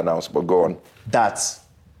you haven't announced, but go on. That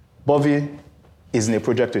Bovy is in a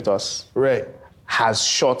project with us. Right. Has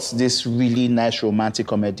shot this really nice romantic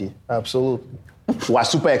comedy. Absolutely. We're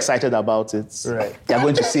super excited about it. Right. You're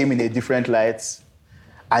going to see him in a different light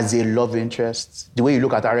as a love interest. The way you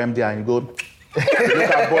look at RMD and you go, you look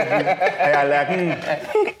at Bobby and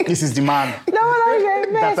you're like, this is the man.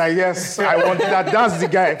 That I want that's the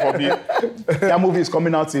guy for me. That movie is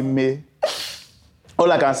coming out in May.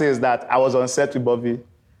 All I can say is that I was on set with Bobby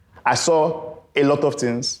I saw a lot of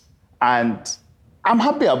things, and I'm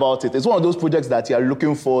happy about it. It's one of those projects that you're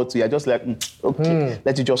looking forward to. You're just like,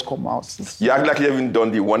 let it just come out. You act like you haven't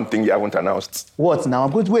done the one thing you haven't announced. What now?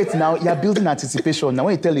 I'm going to wait now. You're building anticipation. Now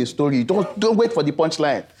when you tell a story, don't wait for the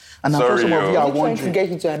punchline. And I'm sure some of you are I'm trying to wondering. get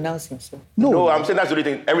you to announce himself. No, I'm saying that's the only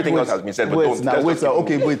thing. Everything else has been said, but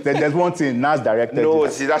don't. There's one thing. Nas directed No,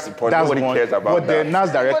 it. see, that's the point. That's Nobody one. cares about But that. then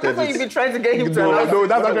Nas But directed that's why you've been it. trying to get him to announce. No,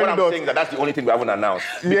 that's What actually I'm not. saying that's the only thing we haven't announced.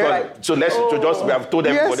 Yeah. So we have told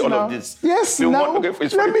everybody all of this. Yes, Film now. one- okay,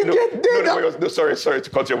 it's Let funny. me get there. No, sorry to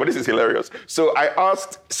cut you, but this is hilarious. So I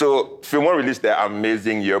asked, Film One released their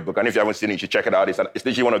amazing yearbook, and if you haven't seen it, you should check it out. It's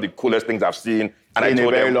literally one of the coolest things I've seen. And In I a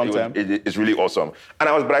told very them long time. it's really awesome. And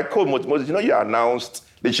I was like, cool, Moses, you announced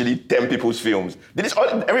literally 10 people's films.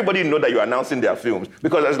 Everybody know that you're announcing their films?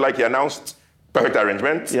 Because it's like you announced Perfect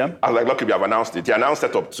Arrangement. Yeah. I was like, luckily we have announced it. He announced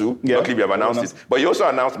Setup 2. Yeah. Luckily we have announced it. But he also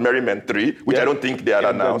announced Merry Men 3, which Yeah. I don't think they had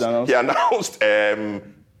announced. He announced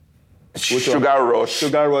Sugar Rush.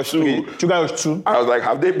 Sugar Rush 2. Sugar Rush 2. I was like,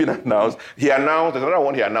 have they been announced? He announced, there's another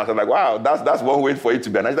one he announced. I was like, wow, that's one way for it to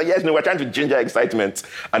be announced. He's like, yes, no, we're trying to ginger excitement.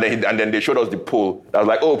 And then they showed us the poll. I was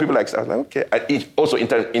like, oh, people like, I was like, okay. And he also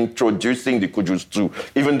introducing the Kujus too,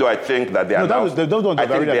 even though I think that they announced. Those ones I they've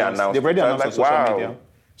think already they announced. announced. They've already So I was announced like, on social wow. media.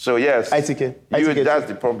 So yes. ITK. That's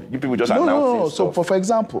the problem. You people just No. announcing So, stuff. for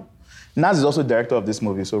example, Nas is also director of this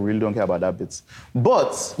movie, so really don't care about that bit.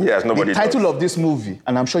 But Yes, nobody the title does. of this movie,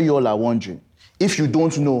 and I'm sure you all are wondering, if you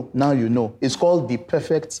don't know, now you know. It's called The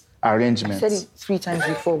Perfect Arrangement. I said it 3 times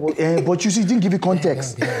before. But But you see, it didn't give you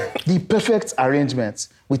context. The Perfect Arrangement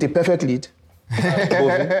with a perfect lead.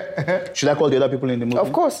 Bovi. Should I call the other people in the movie?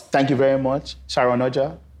 Of course. Thank you very much. Sharon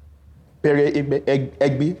Oja, Perry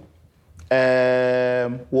Egby,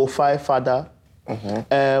 Wofai Father.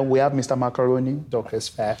 We have Mr. Macaroni. Dorcas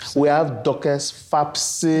Faps. We have Dorcas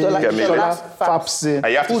Fapsi. Fapsi. And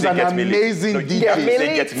you have to Who's say an Get Me Lit. amazing No, DJ. you have to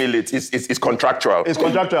say Get Me Lit. It's contractual. It's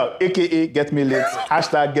contractual, aka Get Me Lit,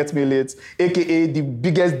 hashtag Get Me Lit, aka the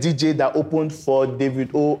biggest DJ that opened for David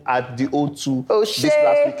O at the O2 this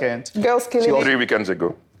last weekend. Girls killing it. 3 weekends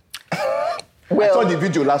ago. I saw the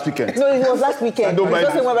video last weekend. No, it was last weekend. I don't mind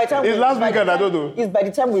It's just it. by the time It's last weekend, I don't know. It's by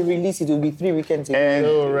the time we release it, will be 3 weekends ago. And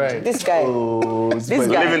Oh, right. This guy. this This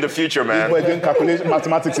boy- guy. Live in the future, man. We're doing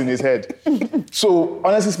mathematics in his head. So,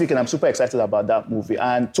 honestly speaking, I'm super excited about that movie.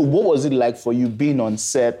 And so, what was it like for you being on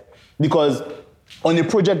set? Because on a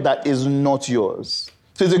project that is not yours.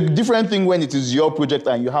 So, it's a different thing when it is your project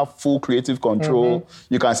and you have full creative control.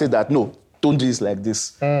 You can say that, no, don't do this like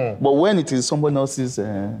this. But when it is someone else's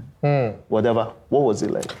whatever, what was it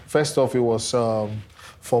like? First off, it was,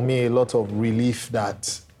 for me, a lot of relief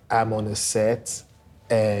that I'm on a set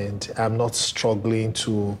and I'm not struggling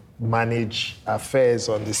to manage affairs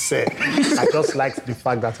on the set. I just liked the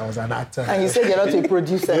fact that I was an actor. And you said you're not a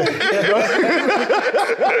producer.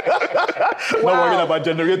 Not worrying about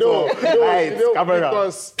generator, lights, camera.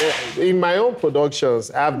 Because in my own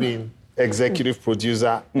productions, I've been executive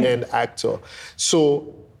producer and actor.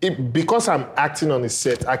 So because I'm acting on a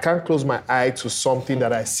set, I can't close my eye to something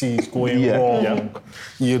that I see is going wrong.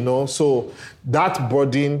 You know, so that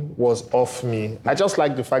burden was off me. I just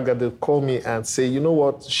like the fact that they call me and say, you know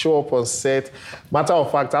what, show up on set. Matter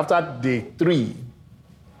of fact, after day 3,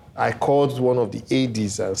 I called one of the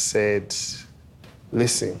ADs and said,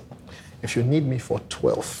 listen, if you need me for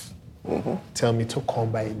 12, tell me to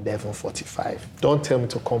come by 11:45. Don't tell me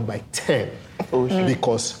to come by 10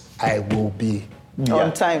 because I will be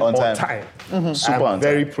On time. On on time. time. Super I'm on time.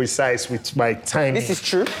 very precise with my timing. This is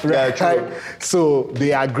true. Yeah, true. So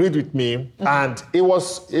they agreed with me, and it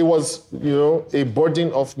was a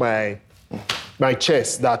burden off my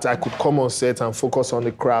chest that I could come on set and focus on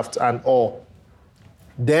the craft and all.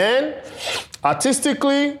 Then,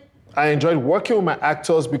 artistically, I enjoyed working with my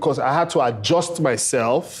actors because I had to adjust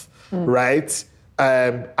myself, right?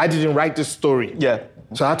 I didn't write the story. Yeah.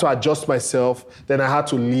 So I had to adjust myself. Then I had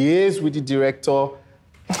to liaise with the director,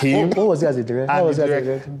 him. What was he as a director? and What was the he as a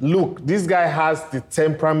director. director? Look, this guy has the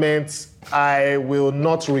temperament I will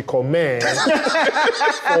not recommend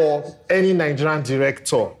for any Nigerian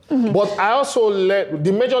director. But I also learned,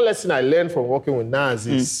 the major lesson I learned from working with Nas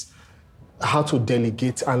is how to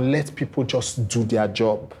delegate and let people just do their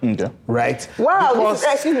job. Okay. Right? Wow, Because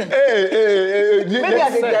excuse me. Maybe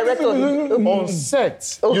as a director. on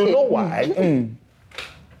set, you know why?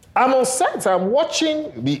 I'm on set, I'm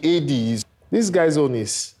watching the ADs. This guy's on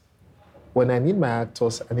is when I need my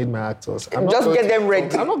actors, I need my actors. Just get them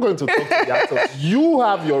ready. I'm not going to talk to the actors. You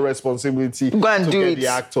have your responsibility Go and to do get it. the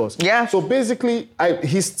actors. Yeah. So basically,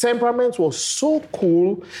 his temperament was so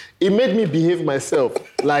cool, it made me behave myself.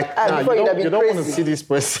 Like, before you'd have been you don't want to crazy. see this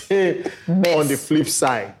person Mess. on the flip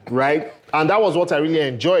side, right? And that was what I really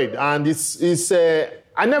enjoyed. And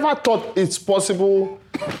I never thought it's possible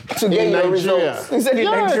To get in your Nigeria. results. You said in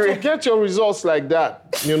Yeah, Nigeria. to get your results like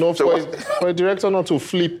that. You know, for a director not to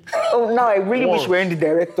flip. Oh, now I really wish Once. we're in the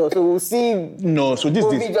director, so we'll see. No, so this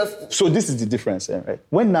Movie just- this is the difference, right?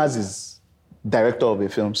 When Nas is director of a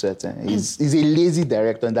film set, he's a lazy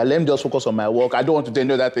director, and that let me just focus on my work. I don't want to do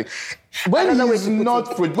any other thing. When Another way he's to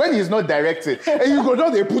put not he's not directing, and you go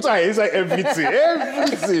down, they put her inside everything.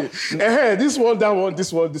 This one, that one,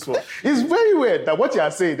 this one, this one. It's very weird that what you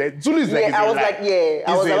are saying that Zulu is like. Yeah, I was like,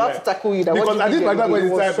 I was about to tackle you. That Because what I you did did like that when there.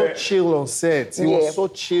 he was so chill on set. He was so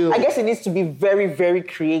chill. I guess he needs to be very, very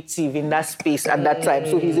creative in that space at that time,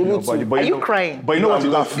 so he's able to. Are you crying? But you know what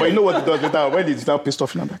he does? But you know what he does later when he's now pissed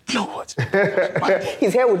off. And I'm like, you know what?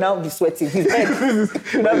 His hair will now be sweating. His head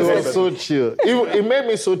will now be It was sweating. so chill. It made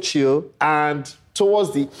me so chill. And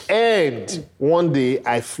towards the end, one day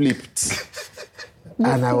I flipped.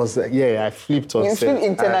 And I was like, I flipped on You set. feel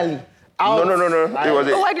internally. No. It was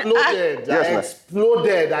Oh, I did- Exploded. Yes, I ma'am.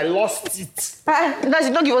 exploded. I lost it. Guys,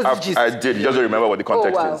 don't give us the gist. I did. You just don't remember what the Oh,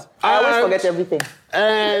 context wow. is. I always And- forget everything.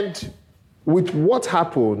 And with what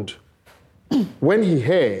happened, when he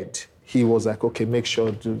heard, he was like, okay, make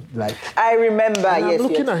sure to like. I remember, And yes. I'm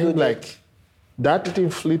looking you at him exploded. like, that didn't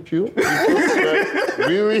flip you?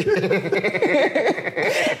 Really?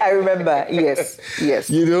 I remember, yes.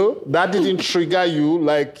 You know, that didn't trigger you.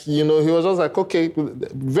 Like, you know, he was just like, okay,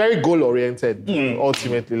 very goal-oriented,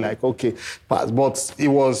 ultimately, like, okay. But it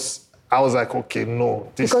was, I was like, okay,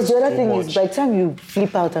 no, this Because is the other too thing much. is, by the time you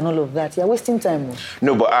flip out and all of that, you're wasting time. oh.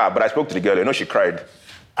 No, but I spoke to the girl. You know, she cried.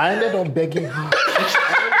 I ended up begging her.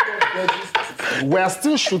 We're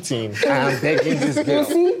still shooting, and I'm begging this girl.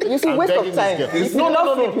 You see, I'm waste begging of this time. girl. If you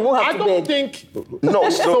don't flip, you won't have I to don't beg. think. No,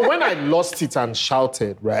 So when I lost it and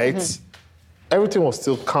shouted, right, everything was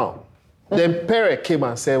still calm. Then Pere came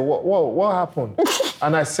and said, what happened?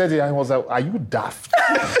 And I said it, and he was like, are you daft?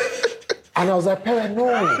 And I was like, Pere,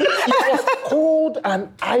 no. It was cold and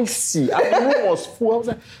icy. And the room was full. I was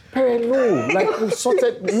like, Pere, no. Like, we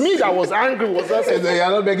sorted. Me that was angry was just saying, You're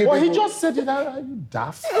not begging well, he people. just said, are you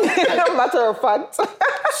daft? Matter of fact.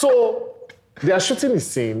 So they are shooting the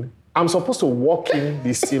scene. I'm supposed to walk in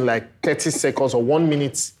the scene like 30 seconds or 1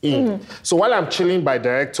 minute in. So while I'm chilling by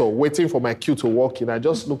director, waiting for my cue to walk in, I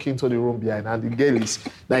just look into the room behind and the girl is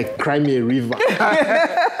like crying me a river.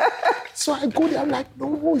 So I go there, I'm like,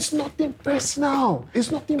 no, it's nothing personal.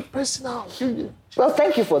 It's nothing personal. Well,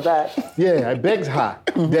 thank you for that. Yeah, I begged her.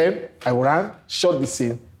 Then I ran, shot the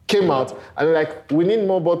scene, came out, and they're like, we need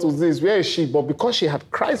more bottles of this. Where is she? But because she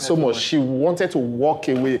had cried so much, she wanted to walk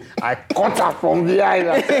away. I caught her from behind.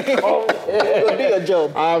 I said, "Come here." Do your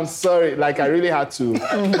job. I'm sorry. Like, I really had to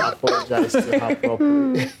apologize to her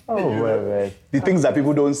properly. Well. The things that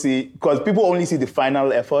people don't see, because people only see the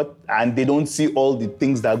final effort and they don't see all the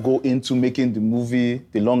things that go into making the movie,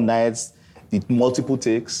 the long nights, the multiple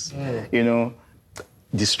takes, you know,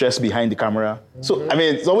 the stress behind the camera. So, I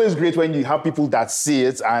mean, it's always great when you have people that see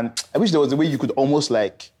it, and I wish there was a way you could almost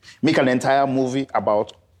like make an entire movie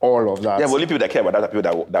about all of that. Yeah, but only people that care about that are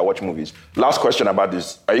people that watch movies. Last question about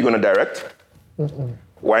this. Are you going to direct?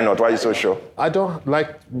 Why not? Why are you so sure? I don't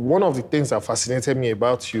like one of the things that fascinated me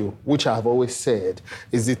about you, which I've always said,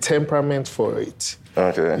 is the temperament for it.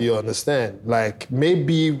 Okay. You understand? Like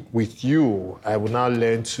maybe with you, I will now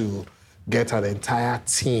learn to get an entire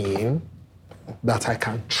team that I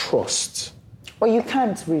can trust. Well, you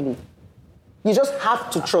can't really. You just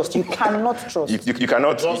have to trust. You cannot trust. You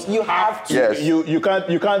cannot. You have to. Yes. You can't.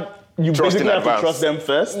 You Trust basically in have to advance. trust them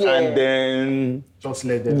first, Yeah. and then Just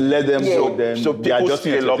let them. let them Yeah. show them. So they are people just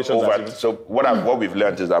in scale up expectations over. as you- So what we've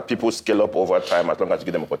learned is that people scale up over time as long as you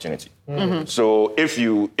give them opportunity. So if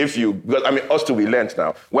you, because I mean, us two we learned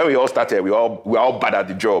now. When we all started, we're all bad at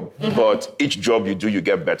the job, but each job you do, you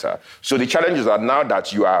get better. So the challenges are now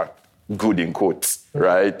that you are good in quotes,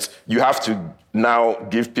 right? You have to now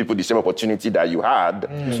give people the same opportunity that you had,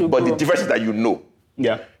 but the difference is that you know.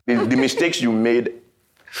 Yeah. The mistakes you made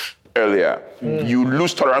earlier, you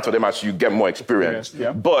lose tolerance for them as you get more experience.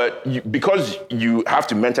 Yeah. But because you have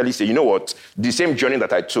to mentally say, you know what, the same journey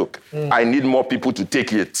that I took, I need more people to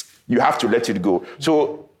take it. You have to let it go.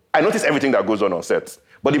 So I notice everything that goes on set.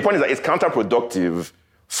 But the point is that it's counterproductive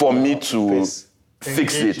for me to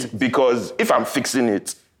fix it. Because if I'm fixing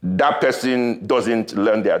it, that person doesn't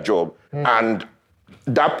learn their job. And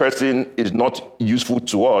that person is not useful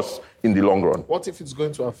to us in the long run. What if it's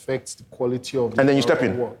going to affect the quality of the And then you step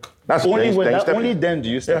in. work? That's Only then you when step only in. then do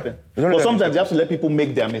you step Yeah. in. It's only But then sometimes you you have to let people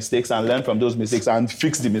make their mistakes and learn from those mistakes and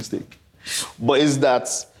fix the mistake. But is that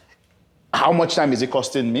how much time is it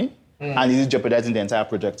costing me? And is it jeopardizing the entire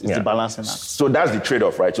project? It's Yeah. the balancing act. So that's the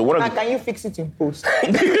trade-off, right? So one of And the can you fix it in post?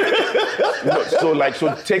 take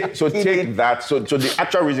that. So the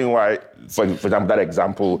actual reason why, for example, that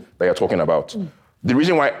example that you're talking about, the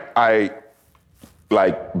reason why I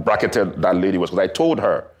bracketed that lady was because I told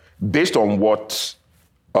her, based on what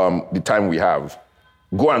the time we have,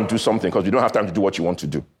 go and do something because you don't have time to do what you want to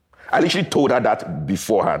do. I literally told her that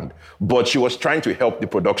beforehand, but she was trying to help the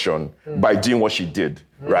production by doing what she did,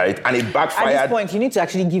 right? And it backfired. At this point, you need to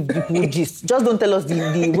actually give people gist. Just don't tell us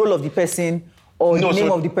the role of the person or the name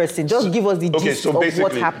of the person. Just give us the gist of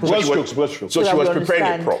what happened. So she was that we preparing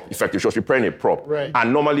understand. a prop. Effectively, she was preparing a prop. Right.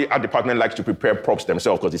 And normally, our department likes to prepare props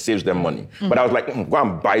themselves because it saves them money. But I was like, go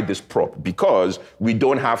and buy this prop because we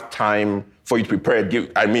don't have time for you to prepare it.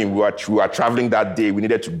 We were traveling that day. We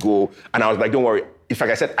needed to go. And I was like, don't worry. If,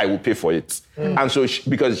 like I said, I will pay for it. And so,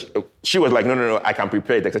 because she was like, no, I can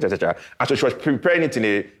prepare it, etc., etc. And so she was preparing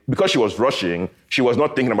it because she was rushing, she was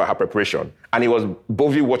not thinking about her preparation. And it was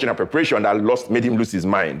Bovie watching her preparation that made him lose his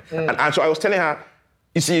mind. And so I was telling her,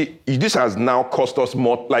 you see, this has now cost us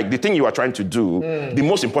more. Like the thing you are trying to do, the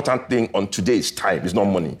most important thing on today is time, it's not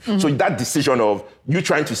money. So that decision of you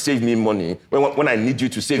trying to save me money when I need you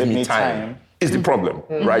to save me time is the problem,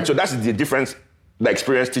 right? So that's the difference. The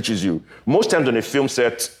experience teaches you. Most times on a film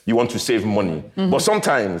set, you want to save money. But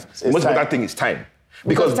sometimes, the most important thing is time.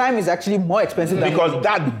 Because time is actually more expensive than money. Because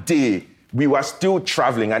that day, we were still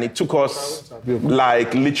traveling and it took us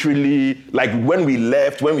literally, when we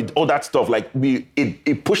left, all that stuff,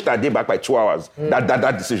 it pushed that day back by 2 hours,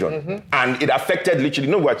 that decision. And it affected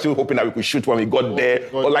literally, we were still hoping that we could shoot when we got there,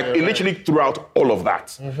 it literally threw out all of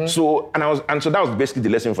that. So that was basically the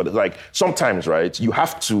lesson for this. Sometimes, right, you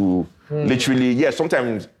have to literally,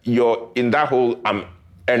 sometimes you're in that whole,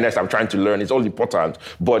 earnest, I'm trying to learn, it's all important.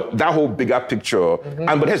 But that whole bigger picture,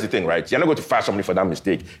 but here's the thing, right? You're not going to fire somebody for that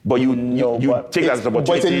mistake, but you take that as an opportunity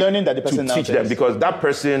but it's learning that the person to teach them, because that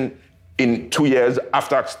person in 2 years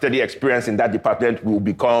after steady experience in that department will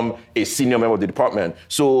become a senior member of the department.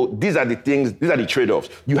 So these are the things, these are the trade-offs.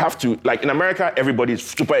 You have to, in America, everybody is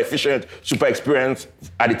super efficient, super experienced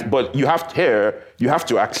at it, but you have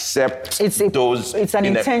to accept those. It's an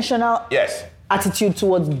intentional attitude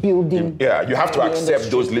towards building. Yeah, you have to accept industry.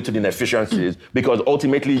 those little inefficiencies because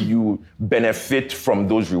ultimately you benefit from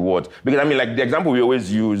those rewards. Because the example we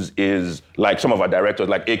always use is some of our directors,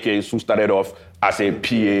 like AKs, who started off as a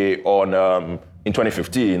PA on in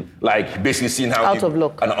 2015, basically seeing how Out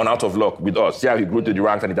of Luck with us. Yeah, he grew to the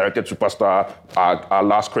ranks and he directed Superstar, our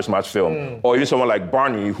last Christmas film. Or even someone like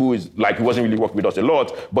Barney, who is he wasn't really working with us a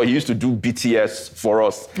lot, but he used to do BTS for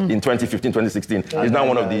us in 2015, 2016. He's now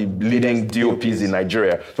one of the leading DOPs in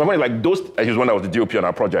Nigeria. So he was one that was the DOP on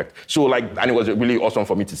our project. So and it was really awesome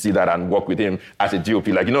for me to see that and work with him as a DOP.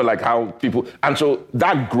 How people, and so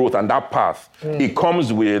that growth and that path, it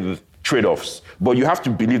comes with trade-offs, but you have to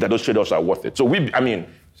believe that those trade-offs are worth it. So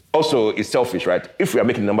also it's selfish, right? If we are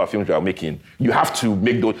making the number of films we are making, you have to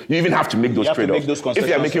make those. You even have to make those trade-offs. If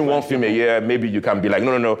you are making one film a year, maybe you can be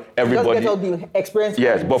no, everybody. Just get all the experience.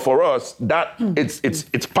 Yes, but for us, that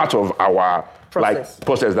it's part of our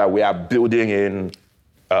process that we are building in.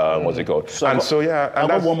 What's it called? So I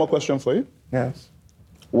got one more question for you. Yes.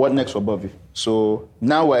 What next for Bovie? So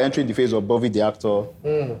now we're entering the phase of Bovie the actor.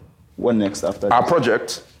 What next after that? Our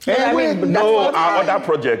project. Our other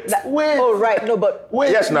project. Wait. Oh, right. No, but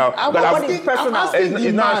Yes, now. What is personal?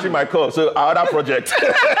 It's not answering my call. So our other project.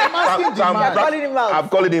 I'm calling him out. I'm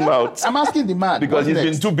calling him out. I'm asking the man. Because he's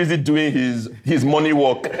been too busy doing his money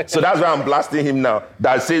work. So that's why I'm blasting him now.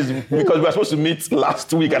 That says, because we were supposed to meet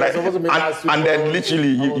last week. And then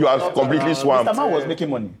literally you are completely swamped. Mr. Man was making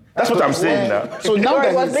money. That's what I'm saying now. So now I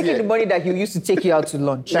that was he's making here, the money that he used to take you out to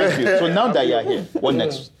lunch. thank you. So now that you're here, what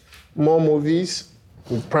next? More movies,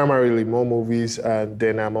 primarily more movies, and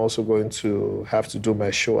then I'm also going to have to do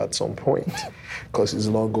my show at some point because it's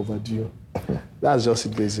long overdue. That's just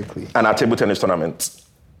it, basically. And our table tennis tournament.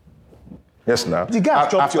 Yes, now. The guy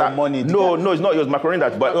chopped your money. No, it's not. It was Macaroni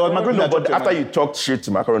that. But, but after you talked shit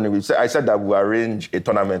to Macaroni, I said that we'll arrange a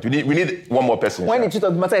tournament. We need one more person. When the truth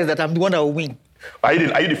of the matter is that I'm the one that will win. Are you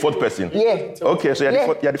the fourth person? Yeah. Okay, so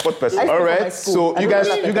you're the fourth person. All right. So you guys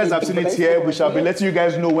have seen it here. We shall be letting you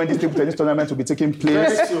guys know when this table tennis tournament will be taking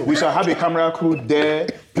place. We shall have a camera crew there.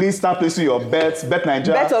 Please start placing your bets. Bet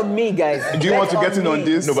Nigeria. Bet on me, guys. Do you want to get in on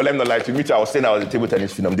this? No, but let me not lie to you. I was saying I was a table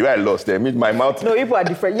tennis film. The way I lost there, my mouth. No, people are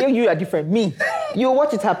different. You are different. Me. You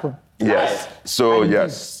watch it happen. Yes. So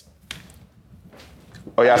yes.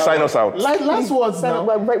 Oh yeah, sign us out. Last words now.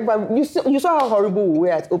 But you saw how horrible we were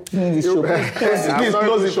at opening the show. Please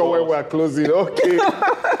close it sure when we're closing. Okay.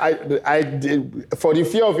 I did, for the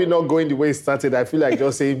fear of it not going the way it started, I feel like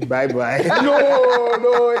just saying bye-bye.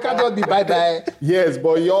 No, it can't just be bye-bye. Yes,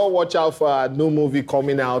 but y'all watch out for a new movie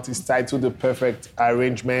coming out. It's titled The Perfect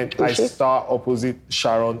Arrangement. I star opposite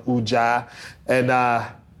Sharon Uja. And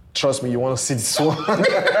trust me, you want to see this one.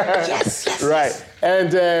 yes. Right.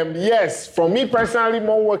 And yes, for me personally,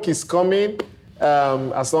 more work is coming.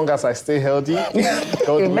 As long as I stay healthy.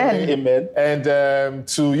 Amen. And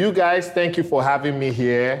to you guys, thank you for having me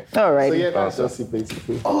here. All right. So yeah, that's just it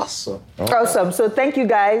basically. Awesome. Awesome. So thank you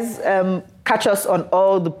guys. Catch us on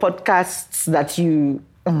all the podcasts that you...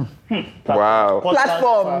 Wow.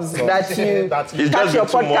 platforms that you catch your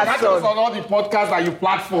podcast Catch us on all the podcasts that you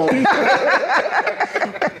platform.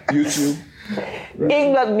 YouTube.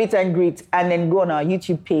 England Meet and Greet, and then go on our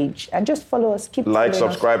YouTube page and just follow us. Keep Like, following us.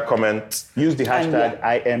 subscribe, comment. Use the hashtag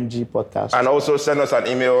IMG podcast. And also send us an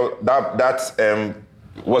email. That's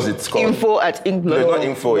what's it called? info@inkblog. No, it's not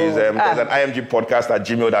info. It's there's an IMG podcast at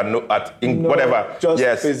Gmail whatever. Just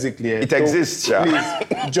yes, physically. it exists. Yeah.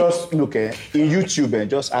 Please, just look in YouTube and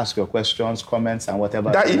just ask your questions, comments, and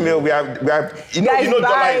whatever. That email we have. You Guys, know, bye.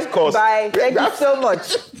 dollar is cost. Bye. Thank you so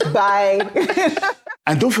much. Bye.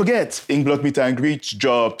 And don't forget, Inkblot Meet and Greet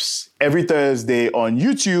drops every Thursday on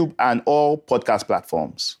YouTube and all podcast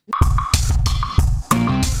platforms.